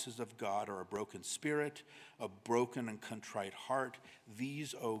sacrifices of God are a broken spirit, a broken and contrite heart.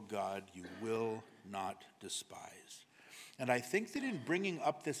 These, O God, you will not despise. And I think that in bringing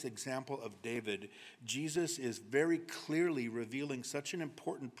up this example of David, Jesus is very clearly revealing such an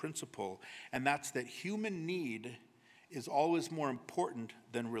important principle, and that's that human need is always more important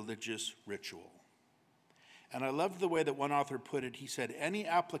than religious ritual. And I loved the way that one author put it. He said, any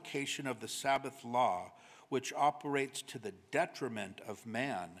application of the Sabbath law which operates to the detriment of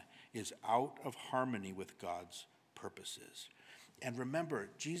man is out of harmony with God's purposes. And remember,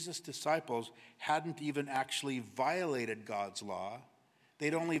 Jesus' disciples hadn't even actually violated God's law.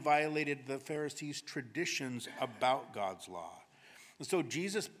 They'd only violated the Pharisees' traditions about God's law. And so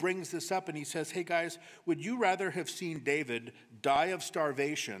Jesus brings this up and he says, hey guys, would you rather have seen David die of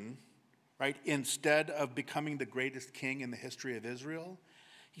starvation, right, instead of becoming the greatest king in the history of Israel?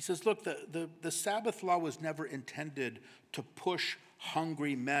 He says, look, the Sabbath law was never intended to push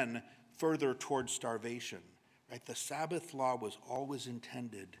hungry men further towards starvation, right? The Sabbath law was always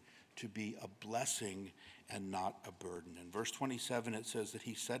intended to be a blessing and not a burden. In verse 27, it says that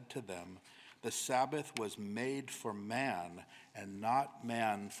he said to them, the Sabbath was made for man and not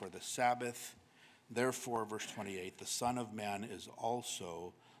man for the Sabbath. Therefore, verse 28, the Son of Man is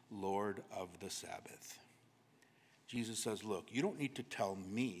also Lord of the Sabbath. Jesus says, look, you don't need to tell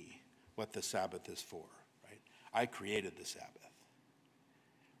me what the Sabbath is for, right? I created the Sabbath,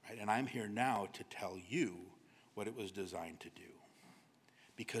 right? And I'm here now to tell you what it was designed to do.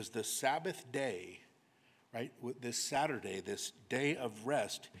 Because the Sabbath day, right, this Saturday, this day of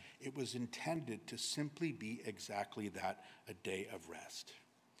rest, it was intended to simply be exactly that, a day of rest,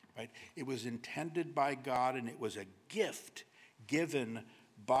 right? It was intended by God, and it was a gift given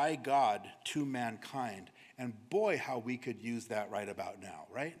by God to mankind. And boy, how we could use that right about now,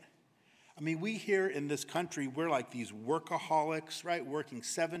 right? I mean, we here in this country, we're like these workaholics, right? Working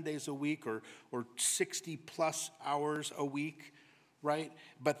 7 days a week or 60 plus hours a week, right?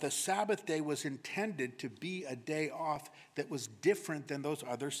 But the Sabbath day was intended to be a day off that was different than those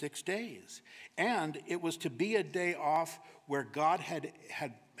other 6 days. And it was to be a day off where God had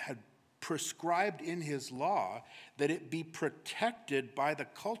prescribed in his law that it be protected by the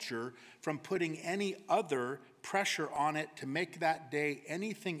culture from putting any other pressure on it to make that day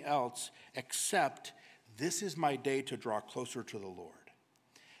anything else except, this is my day to draw closer to the Lord.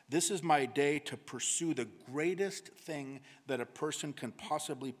 This is my day to pursue the greatest thing that a person can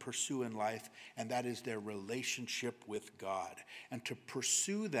possibly pursue in life, and that is their relationship with God. And to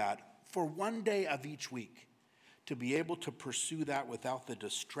pursue that for one day of each week, to be able to pursue that without the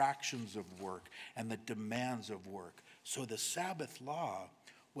distractions of work and the demands of work. So the Sabbath law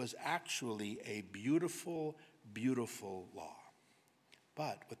was actually a beautiful, beautiful law.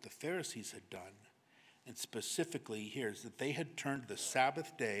 But what the Pharisees had done, and specifically here, is that they had turned the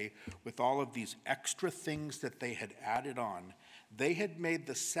Sabbath day with all of these extra things that they had added on. They had made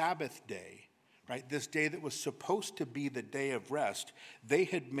the Sabbath day, right, this day that was supposed to be the day of rest, they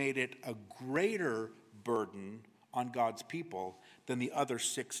had made it a greater burden on God's people than the other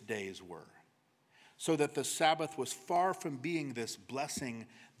 6 days were. So that the Sabbath was far from being this blessing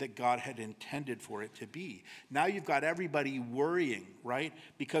that God had intended for it to be. Now you've got everybody worrying, right?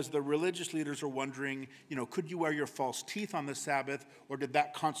 Because the religious leaders are wondering, could you wear your false teeth on the Sabbath, or did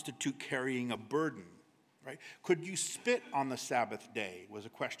that constitute carrying a burden? Right? Could you spit on the Sabbath day, was a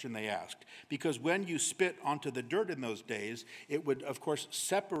question they asked. Because when you spit onto the dirt in those days, it would, of course,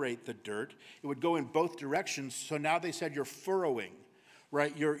 separate the dirt. It would go in both directions. So now they said you're furrowing,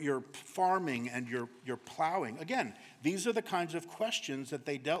 right? You're farming and you're plowing. Again, these are the kinds of questions that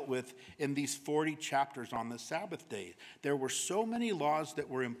they dealt with in these 40 chapters on the Sabbath day. There were so many laws that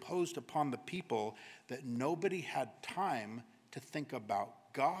were imposed upon the people that nobody had time to think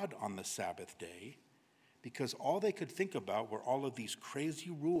about God on the Sabbath day, because all they could think about were all of these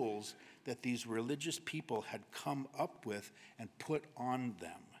crazy rules that these religious people had come up with and put on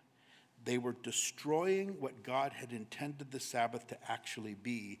them. They were destroying what God had intended the Sabbath to actually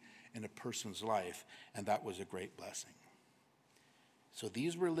be in a person's life, and that was a great blessing. So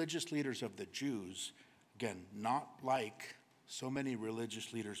these religious leaders of the Jews, again, not like so many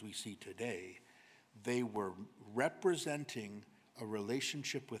religious leaders we see today, they were representing a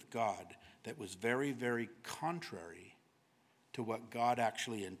relationship with God that was very, very contrary to what God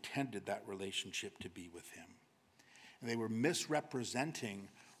actually intended that relationship to be with him. And they were misrepresenting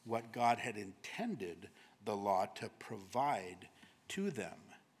what God had intended the law to provide to them.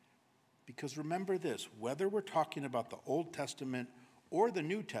 Because remember this, whether we're talking about the Old Testament or the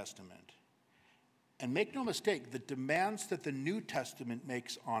New Testament, and make no mistake, the demands that the New Testament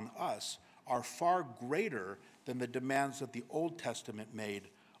makes on us are far greater than the demands that the Old Testament made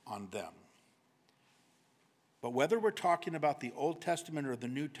on them. But whether we're talking about the Old Testament or the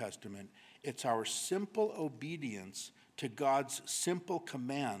New Testament, it's our simple obedience to God's simple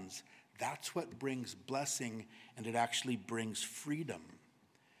commands. That's what brings blessing, and it actually brings freedom.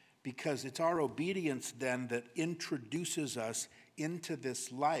 Because it's our obedience then that introduces us into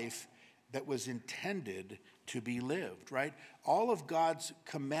this life that was intended to be lived, right? All of God's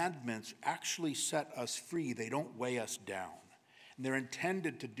commandments actually set us free. They don't weigh us down. And they're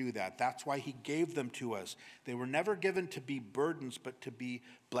intended to do that. That's why he gave them to us. They were never given to be burdens, but to be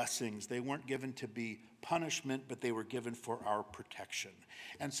blessings. They weren't given to be punishment, but they were given for our protection.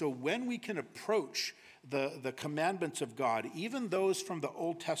 And so when we can approach the commandments of God, even those from the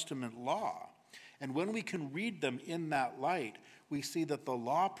Old Testament law, and when we can read them in that light, we see that the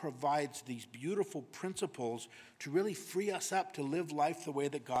law provides these beautiful principles to really free us up to live life the way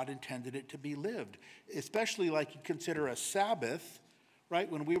that God intended it to be lived. Especially like you consider a Sabbath,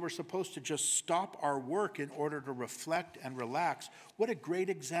 right? When we were supposed to just stop our work in order to reflect and relax. What a great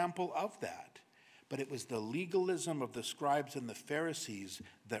example of that. But it was the legalism of the scribes and the Pharisees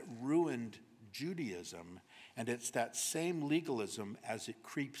that ruined Judaism. And it's that same legalism as it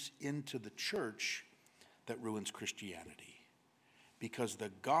creeps into the church that ruins Christianity. Because the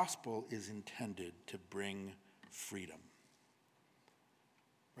gospel is intended to bring freedom.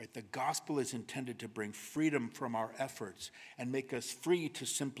 Right? The gospel is intended to bring freedom from our efforts and make us free to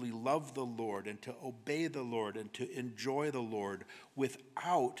simply love the Lord and to obey the Lord and to enjoy the Lord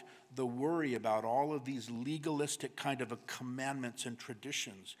without the worry about all of these legalistic kind of commandments and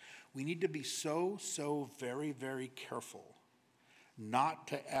traditions. We need to be so very, very careful not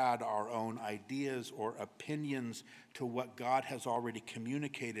to add our own ideas or opinions to what God has already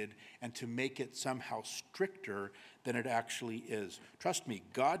communicated and to make it somehow stricter than it actually is. Trust me,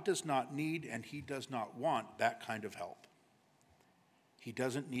 God does not need and he does not want that kind of help. He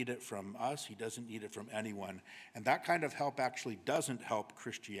doesn't need it from us. He doesn't need it from anyone. And that kind of help actually doesn't help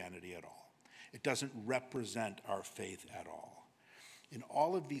Christianity at all. It doesn't represent our faith at all. In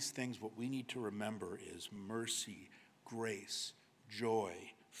all of these things, what we need to remember is mercy, grace, joy,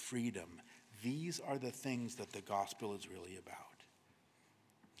 freedom. These are the things that the gospel is really about.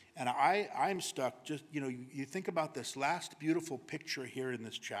 And I'm stuck just, you think about this last beautiful picture here in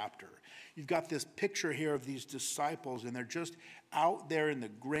this chapter. You've got this picture here of these disciples, and they're just out there in the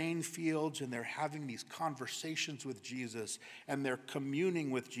grain fields, and they're having these conversations with Jesus, and they're communing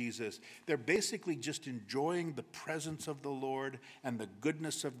with Jesus. They're basically just enjoying the presence of the Lord and the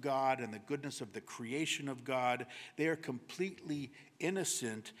goodness of God and the goodness of the creation of God. They are completely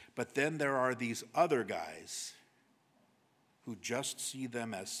innocent, but then there are these other guys who just see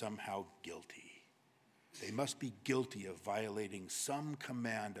them as somehow guilty. They must be guilty of violating some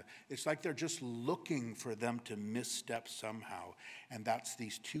command. It's like they're just looking for them to misstep somehow. And that's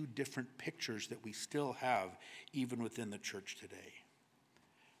these two different pictures that we still have even within the church today.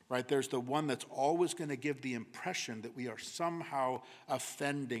 Right? There's the one that's always going to give the impression that we are somehow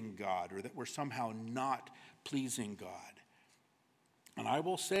offending God or that we're somehow not pleasing God. And I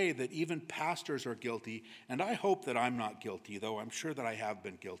will say that even pastors are guilty, and I hope that I'm not guilty, though I'm sure that I have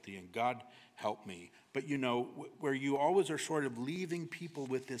been guilty, and God help me. But where you always are sort of leaving people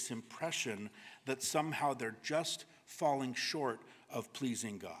with this impression that somehow they're just falling short of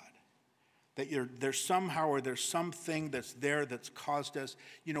pleasing God. That there's somehow or there's something that's there that's caused us,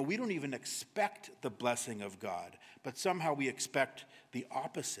 we don't even expect the blessing of God, but somehow we expect the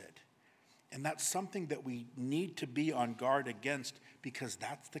opposite. And that's something that we need to be on guard against, because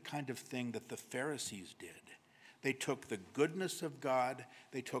that's the kind of thing that the Pharisees did. They took the goodness of God,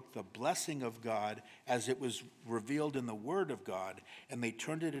 they took the blessing of God as it was revealed in the Word of God, and they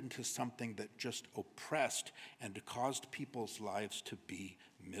turned it into something that just oppressed and caused people's lives to be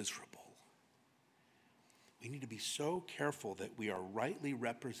miserable. We need to be so careful that we are rightly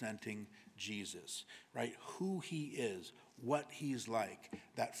representing Jesus, right? Who he is, what he's like,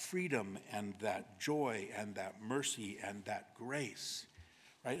 that freedom and that joy and that mercy and that grace,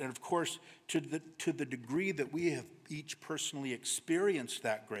 right? And of course, to the degree that we have each personally experienced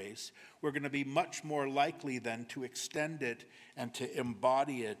that grace, we're going to be much more likely then to extend it and to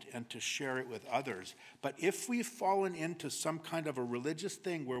embody it and to share it with others. But if we've fallen into some kind of a religious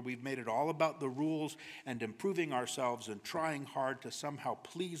thing where we've made it all about the rules and improving ourselves and trying hard to somehow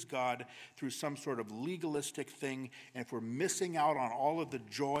please God through some sort of legalistic thing, and if we're missing out on all of the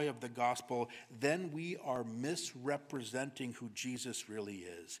joy of the gospel, then we are misrepresenting who Jesus really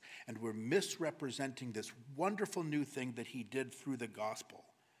is. And we're misrepresenting this wonderful new thing that he did through the gospel.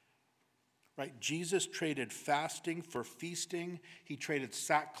 Right? Jesus traded fasting for feasting. He traded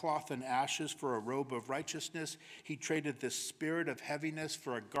sackcloth and ashes for a robe of righteousness. He traded this spirit of heaviness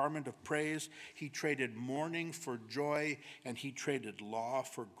for a garment of praise. He traded mourning for joy, and he traded law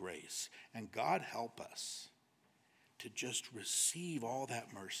for grace. And God help us to just receive all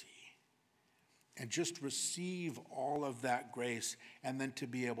that mercy and just receive all of that grace, and then to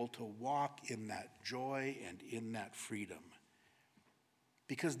be able to walk in that joy and in that freedom.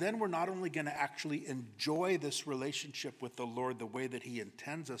 Because then we're not only going to actually enjoy this relationship with the Lord the way that he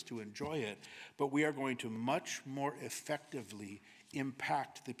intends us to enjoy it, but we are going to much more effectively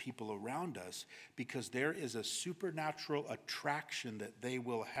impact the people around us, because there is a supernatural attraction that they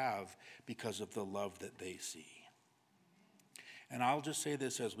will have because of the love that they see. And I'll just say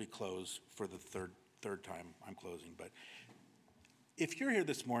this as we close for the third time I'm closing, but if you're here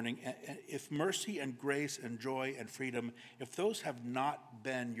this morning, if mercy and grace and joy and freedom, if those have not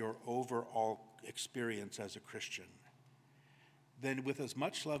been your overall experience as a Christian, then with as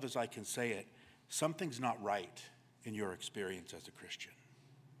much love as I can say it, something's not right in your experience as a Christian.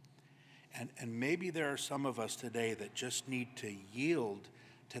 And maybe there are some of us today that just need to yield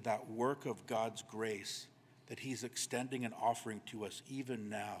to that work of God's grace that he's extending and offering to us even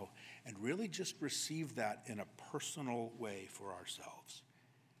now, and really just receive that in a personal way for ourselves.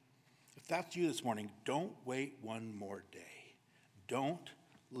 If that's you this morning, don't wait one more day. Don't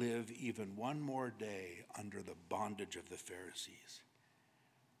live even one more day under the bondage of the Pharisees.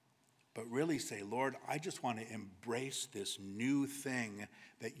 But really say, Lord, I just want to embrace this new thing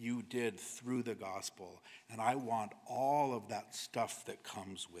that you did through the gospel, and I want all of that stuff that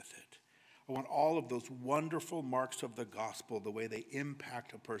comes with it. I want all of those wonderful marks of the gospel, the way they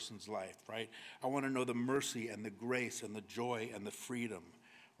impact a person's life, right? I want to know the mercy and the grace and the joy and the freedom,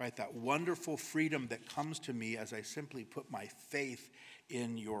 right? That wonderful freedom that comes to me as I simply put my faith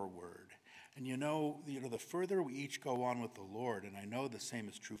in your word. And you know, the further we each go on with the Lord, and I know the same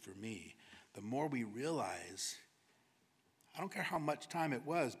is true for me, the more we realize, I don't care how much time it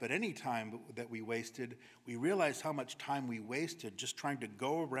was, but any time that we wasted, we realize how much time we wasted just trying to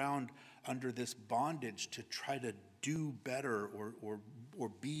go around under this bondage to try to do better or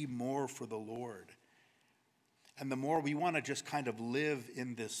be more for the Lord. And the more we want to just kind of live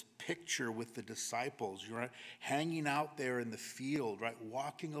in this picture with the disciples, right? Hanging out there in the field, right?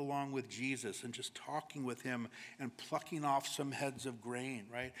 Walking along with Jesus and just talking with him and plucking off some heads of grain,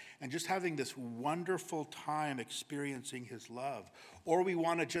 right? And just having this wonderful time experiencing his love. Or we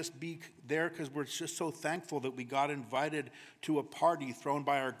want to just be there because we're just so thankful that we got invited to a party thrown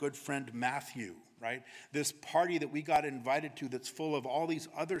by our good friend Matthew, right? This party that we got invited to that's full of all these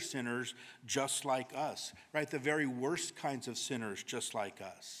other sinners just like us, right? The very worst kinds of sinners just like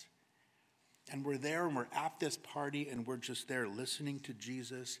us. And we're there and we're at this party and we're just there listening to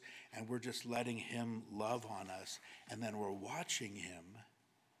Jesus and we're just letting him love on us. And then we're watching him,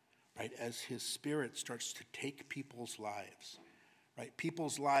 right, as his spirit starts to take people's lives. Right?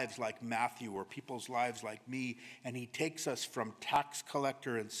 People's lives like Matthew or people's lives like me, and he takes us from tax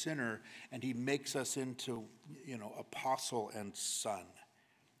collector and sinner and he makes us into, apostle and son.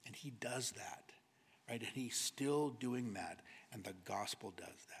 And he does that, right? And he's still doing that, and the gospel does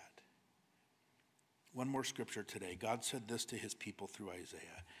that. One more scripture today. God said this to his people through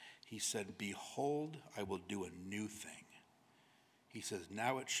Isaiah. He said, "Behold, I will do a new thing." He says,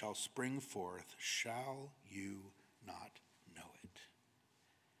 "Now it shall spring forth. Shall you not know it?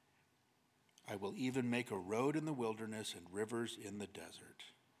 I will even make a road in the wilderness and rivers in the desert."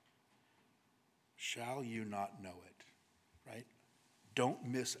 Shall you not know it, right? Don't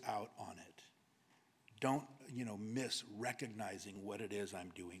miss out on it. Don't, miss recognizing what it is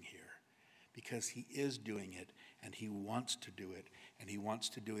I'm doing here. Because he is doing it, and he wants to do it, and he wants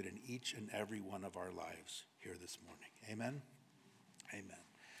to do it in each and every one of our lives here this morning. Amen? Amen.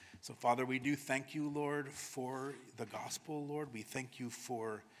 So, Father, we do thank you, Lord, for the gospel, Lord. We thank you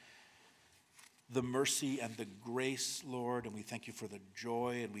for the mercy and the grace, Lord, and we thank you for the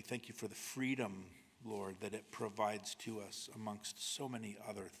joy, and we thank you for the freedom, Lord, that it provides to us amongst so many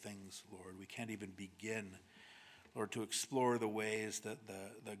other things, Lord. We can't even begin, Lord, to explore the ways that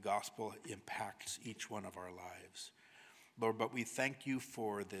the gospel impacts each one of our lives. Lord, but we thank you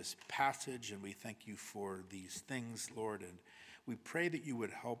for this passage, and we thank you for these things, Lord, and we pray that you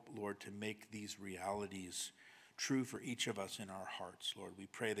would help, Lord, to make these realities true for each of us in our hearts, Lord. We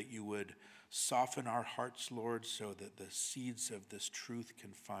pray that you would soften our hearts, Lord, so that the seeds of this truth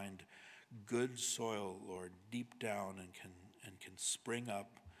can find good soil, Lord, deep down and can spring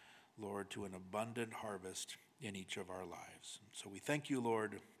up, Lord, to an abundant harvest in each of our lives. So we thank you,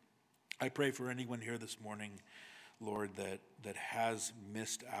 Lord. I pray for anyone here this morning, Lord, that has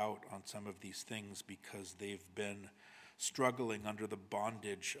missed out on some of these things because they've been struggling under the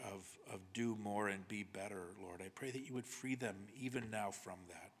bondage of do more and be better, Lord. I pray that you would free them even now from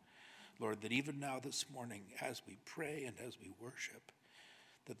that. Lord, that even now this morning as we pray and as we worship,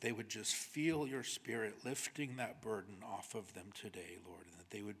 that they would just feel your spirit lifting that burden off of them today, Lord, and that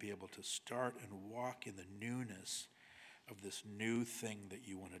they would be able to start and walk in the newness of this new thing that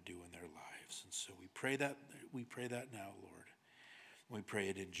you want to do in their lives. And so we pray that now, Lord. We pray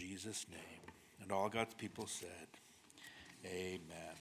it in Jesus' name. And all God's people said, amen.